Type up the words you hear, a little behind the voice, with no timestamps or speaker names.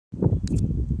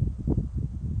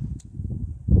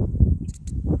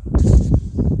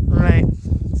Alright,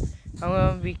 I'm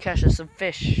gonna be catching some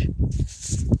fish.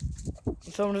 I'm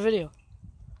filming a video.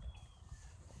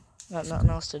 Got nothing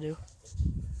else to do.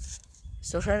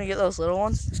 Still trying to get those little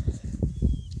ones.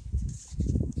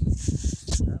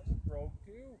 That one broke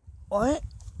too. What?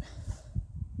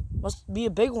 Must be a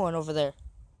big one over there.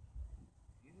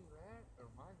 Either that or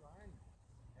my line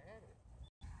had it.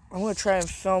 I'm gonna try and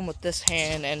film with this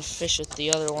hand and fish with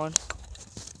the other one.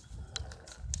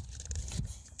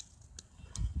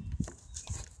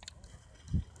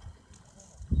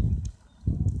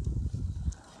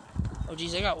 Oh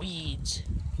geez, I got weeds.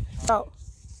 Oh.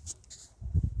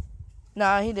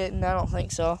 Nah, he didn't. I don't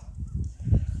think so.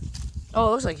 Oh,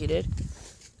 it looks like he did.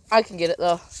 I can get it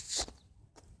though.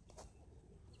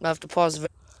 I have to pause the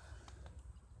video.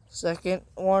 Second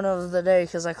one of the day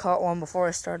because I caught one before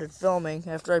I started filming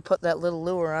after I put that little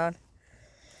lure on.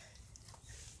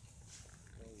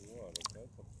 Tell you what, if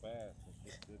that's a bass that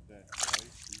just did that twice,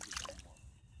 he's a big one.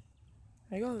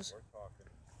 There he goes. We're talking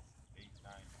 8-9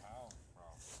 pounds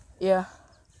probably. Yeah.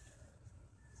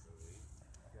 So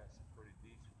he got some pretty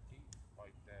decent teeth to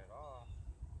fight that off.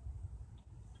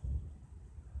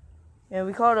 Yeah,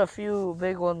 we caught a few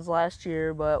big ones last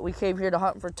year, but we came here to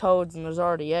hunt for toads and there's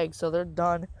already eggs, so they're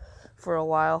done for a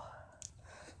while.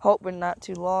 Hoping not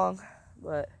too long,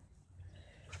 but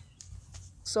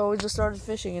so we just started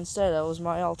fishing instead. That was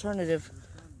my alternative.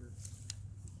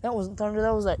 That wasn't thunder,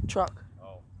 that was that truck.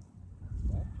 Oh.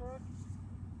 That truck?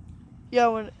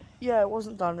 Yeah, it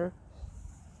wasn't thunder.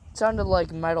 It sounded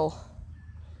like metal.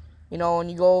 You know, when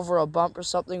you go over a bump or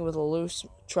something with a loose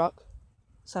truck.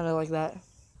 It sounded like that.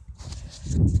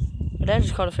 My dad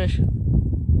just caught a fish.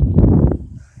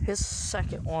 His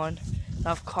second one.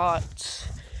 I've caught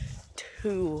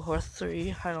 2 or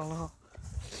 3, I don't know.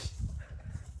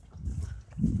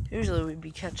 Usually we'd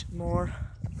be catching more.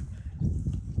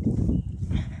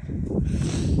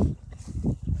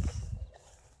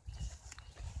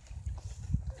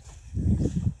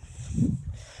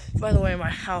 By the way, my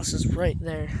house is right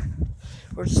there.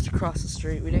 We're just across the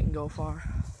street. We didn't go far.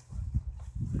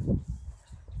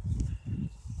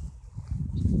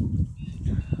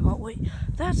 Oh wait,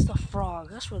 that's the frog.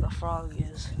 That's where the frog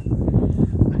is.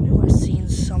 I knew I seen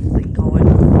something going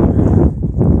on.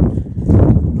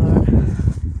 But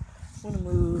I'm gonna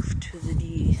move to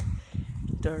the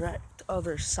direct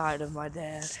other side of my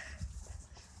dad.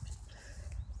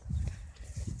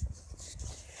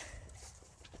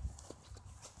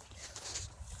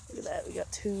 Look at that, we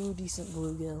got 2 decent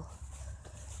bluegill.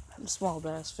 I'm small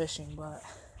bass fishing, but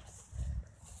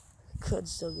could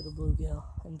still get a bluegill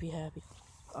and be happy.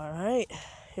 Alright,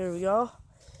 here we go.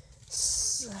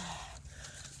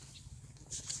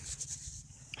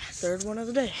 Third one of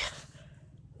the day.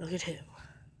 Look at him.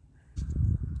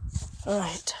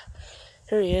 Alright,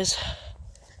 here he is.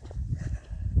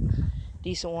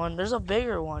 Decent one. There's a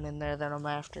bigger one in there that I'm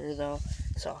after though.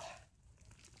 So,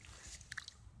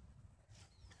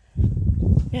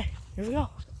 yeah, here we go.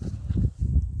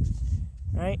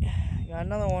 Alright, got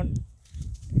another one.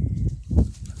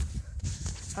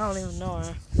 I don't even know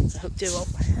her. I hooked him up.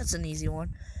 That's an easy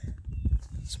one.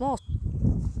 Small.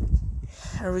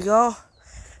 There we go.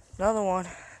 Another one.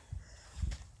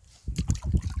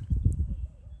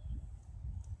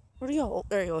 Where'd he go? Oh,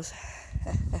 there he goes.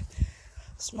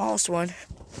 Smallest one.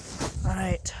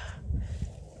 Alright.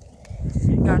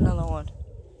 Got another one.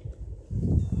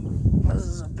 This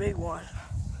is a big one.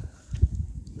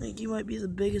 I think he might be the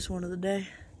biggest one of the day.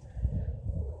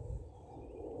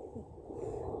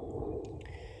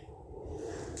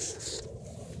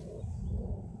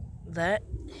 That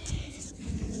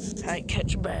I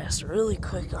catch bass really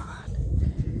quick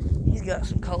on. He's got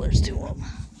some colors to him.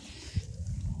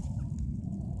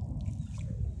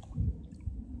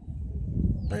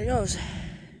 There he goes.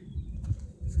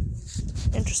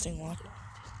 Interesting one.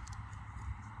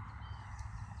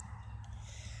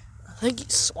 I think he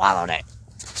swallowed it.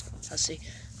 Let's see.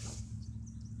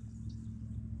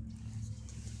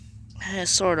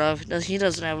 Sort of. He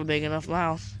doesn't have a big enough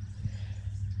mouth.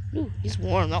 Ooh, he's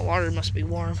warm. That water must be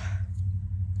warm.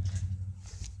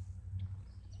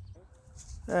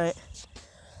 Alright.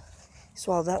 He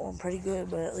swallowed that one pretty good,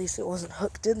 but at least it wasn't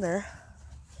hooked in there.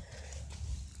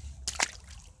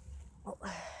 Oh,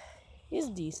 he's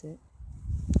decent.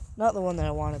 Not the one that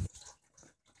I wanted.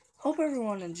 Hope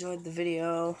everyone enjoyed the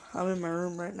video. I'm in my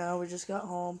room right now. We just got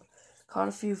home. Caught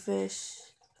a few fish.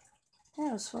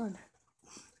 Yeah, it was fun.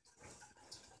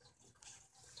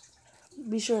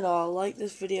 Be sure to like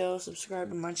this video, subscribe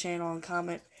to my channel, and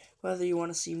comment whether you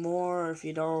want to see more or if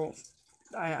you don't.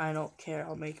 I don't care.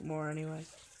 I'll make more anyway.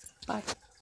 Bye.